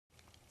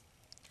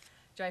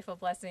Joyful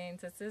blessings.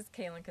 This is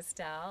Kaylin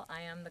Castell.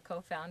 I am the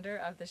co-founder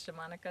of the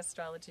Shamanic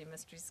Astrology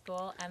Mystery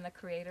School and the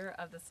creator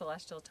of the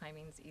Celestial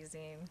Timings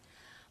e-zine.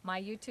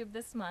 My YouTube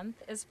this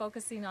month is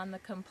focusing on the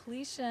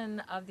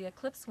completion of the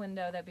eclipse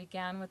window that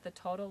began with the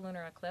total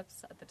lunar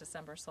eclipse at the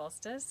December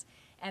solstice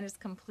and is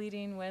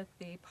completing with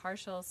the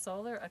partial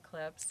solar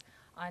eclipse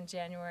on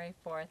January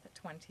 4th,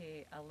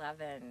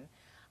 2011.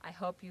 I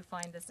hope you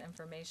find this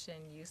information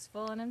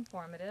useful and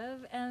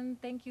informative,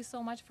 and thank you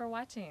so much for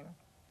watching.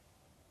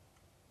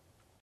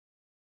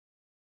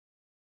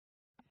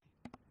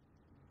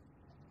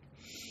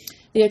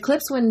 The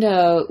eclipse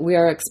window we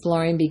are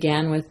exploring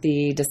began with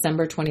the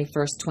December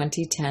 21st,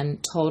 2010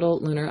 total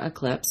lunar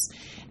eclipse,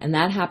 and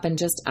that happened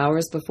just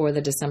hours before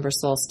the December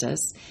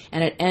solstice,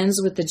 and it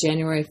ends with the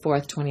January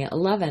 4th,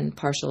 2011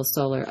 partial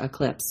solar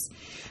eclipse.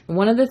 And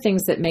one of the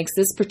things that makes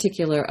this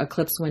particular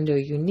eclipse window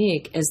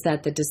unique is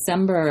that the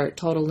December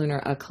total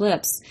lunar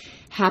eclipse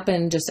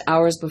happened just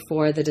hours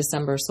before the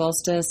December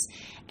solstice,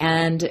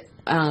 and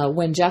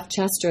when Jeff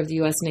Chester of the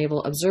U.S.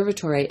 Naval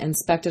Observatory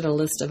inspected a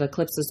list of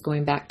eclipses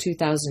going back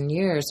 2,000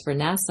 years for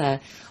NASA,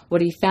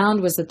 what he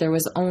found was that there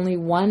was only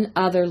one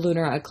other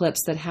lunar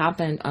eclipse that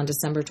happened on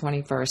December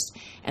 21st,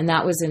 and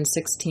that was in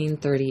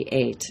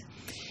 1638.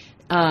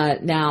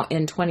 Now,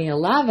 in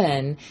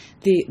 2011,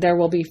 there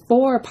will be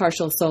 4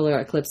 partial solar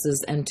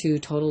eclipses and 2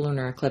 total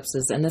lunar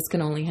eclipses, and this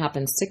can only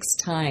happen 6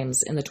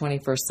 times in the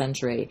 21st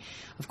century.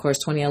 Of course,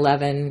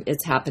 2011,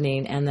 it's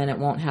happening, and then it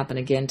won't happen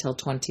again till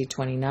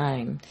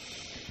 2029.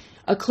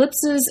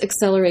 Eclipses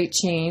accelerate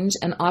change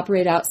and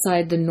operate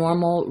outside the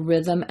normal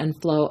rhythm and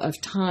flow of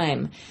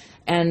time.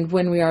 And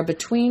when we are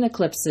between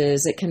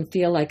eclipses, it can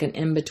feel like an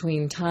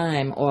in-between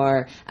time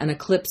or an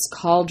eclipse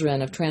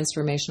cauldron of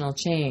transformational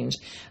change.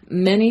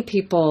 Many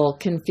people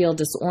can feel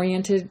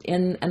disoriented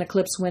in an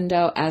eclipse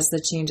window as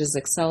the changes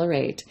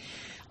accelerate.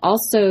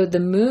 Also, the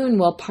moon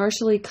will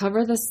partially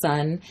cover the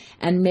sun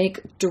and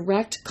make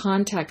direct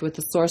contact with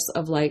the source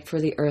of light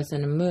for the earth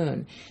and the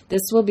moon.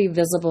 This will be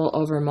visible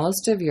over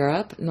most of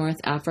Europe,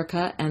 North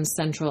Africa, and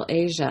Central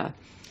Asia.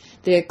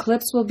 The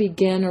eclipse will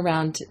begin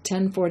around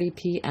 10:40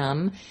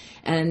 p.m.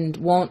 and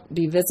won't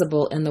be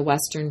visible in the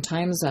Western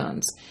time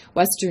zones.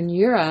 Western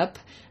Europe,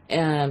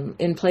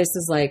 in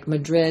places like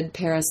Madrid,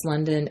 Paris,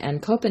 London,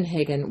 and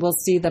Copenhagen, will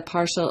see the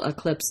partial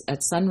eclipse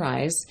at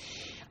sunrise.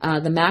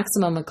 The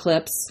maximum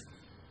eclipse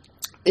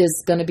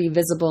is going to be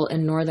visible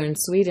in northern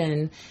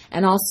Sweden,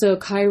 and also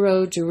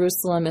Cairo,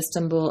 Jerusalem,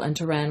 Istanbul, and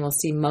Tehran will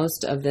see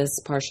most of this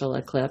partial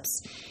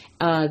eclipse.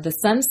 The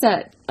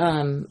sunset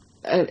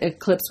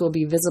eclipse will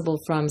be visible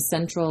from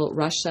central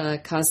Russia,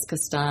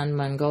 Kazakhstan,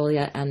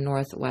 Mongolia, and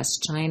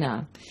northwest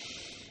China.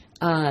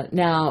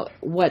 Now,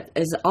 what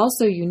is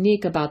also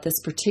unique about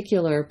this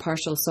particular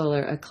partial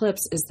solar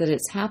eclipse is that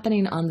it's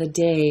happening on the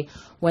day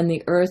when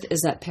the Earth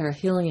is at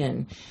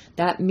perihelion.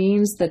 That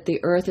means that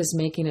the Earth is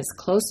making its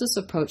closest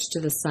approach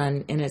to the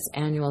Sun in its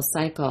annual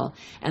cycle,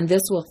 and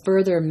this will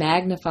further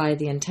magnify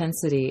the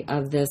intensity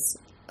of this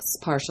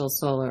partial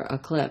solar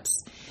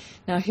eclipse.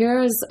 Now here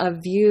is a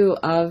view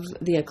of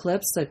the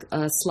eclipse,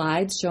 a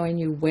slide showing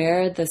you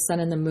where the sun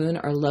and the moon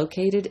are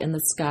located in the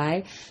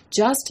sky,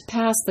 just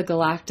past the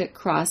galactic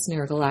cross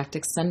near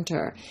galactic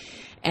center.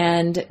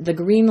 And the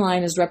green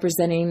line is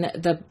representing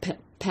the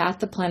path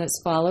the planets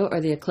follow,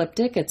 or the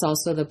ecliptic. It's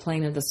also the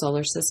plane of the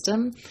solar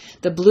system.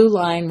 The blue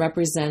line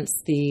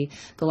represents the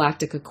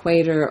galactic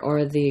equator,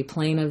 or the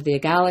plane of the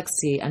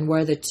galaxy, and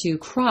where the two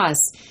cross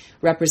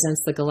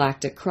represents the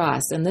galactic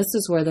cross. And this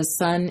is where the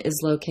sun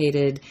is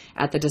located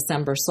at the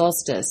December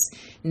solstice.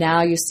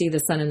 Now you see the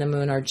sun and the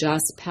moon are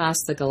just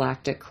past the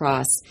galactic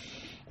cross.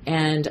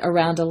 And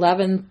around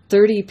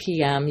 11:30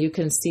 p.m., you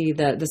can see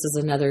that this is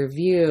another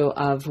view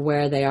of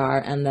where they are,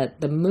 and that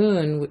the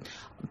moon,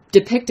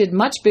 depicted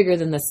much bigger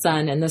than the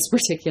sun in this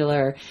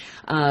particular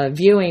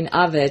viewing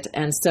of it,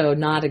 and so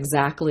not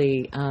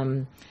exactly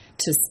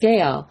to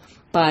scale.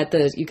 But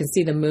you can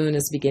see the moon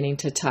is beginning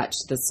to touch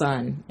the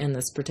sun in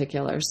this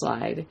particular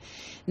slide.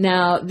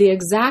 Now, the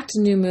exact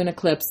new moon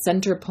eclipse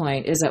center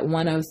point is at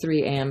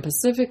 1:03 a.m.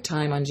 Pacific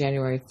time on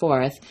January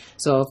 4th,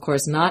 so of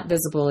course not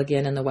visible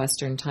again in the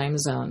Western time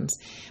zones.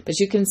 But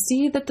you can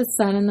see that the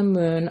sun and the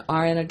moon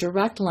are in a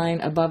direct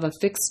line above a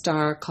fixed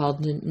star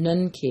called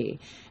Nunki.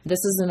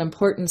 This is an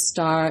important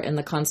star in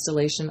the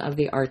constellation of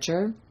the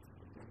Archer,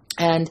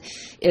 and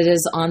it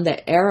is on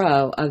the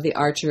arrow of the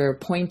Archer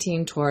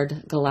pointing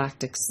toward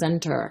galactic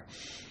center.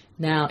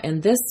 Now, in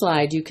this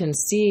slide, you can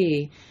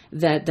see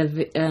that the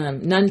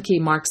Nunki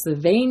marks the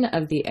vein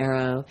of the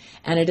arrow,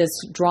 and it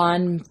is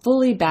drawn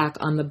fully back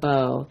on the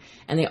bow,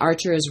 and the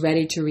Archer is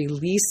ready to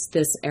release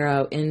this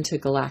arrow into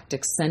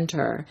galactic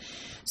center.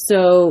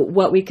 So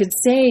what we could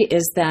say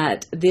is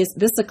that this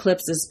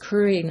eclipse is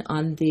occurring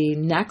on the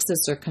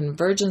nexus or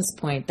convergence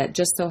point that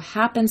just so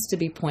happens to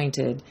be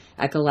pointed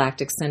at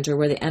galactic center,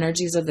 where the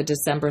energies of the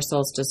December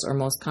solstice are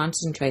most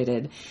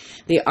concentrated.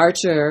 The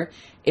Archer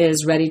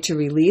is ready to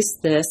release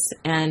this,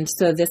 and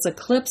so this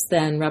eclipse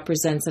then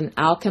represents an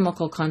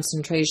alchemical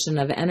concentration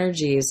of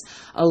energies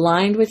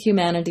aligned with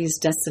humanity's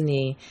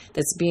destiny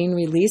that's being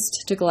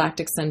released to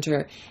galactic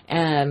center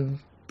and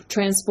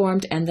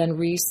transformed and then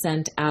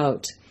resent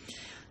out.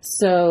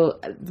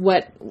 So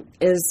what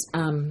is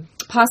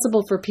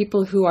possible for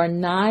people who are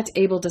not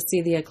able to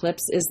see the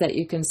eclipse is that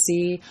you can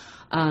see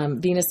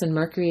Venus and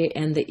Mercury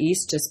in the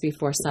east just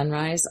before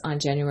sunrise on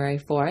January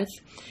 4th.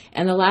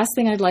 And the last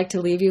thing I'd like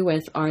to leave you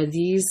with are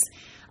these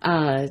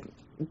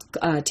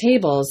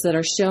tables that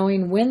are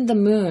showing when the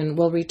moon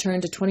will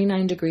return to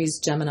 29 degrees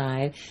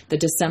Gemini, the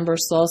December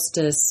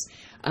solstice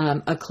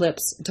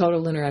eclipse, total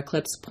lunar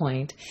eclipse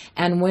point,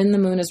 and when the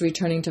moon is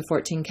returning to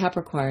 14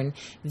 Capricorn,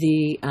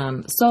 the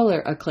solar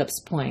eclipse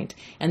point.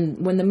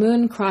 And when the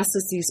moon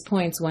crosses these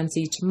points once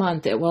each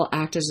month, it will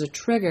act as a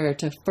trigger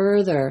to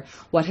further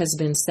what has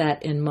been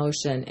set in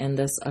motion in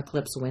this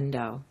eclipse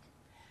window.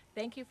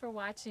 Thank you for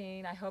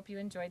watching. I hope you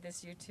enjoyed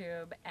this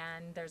YouTube,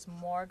 and there's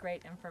more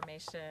great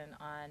information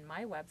on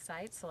my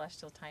website,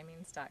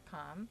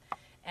 celestialtimings.com,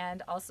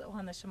 and also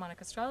on the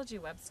Shamanic Astrology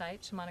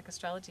website,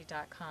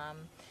 shamanicastrology.com.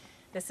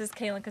 This is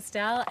Kaylin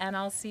Castell, and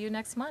I'll see you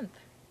next month.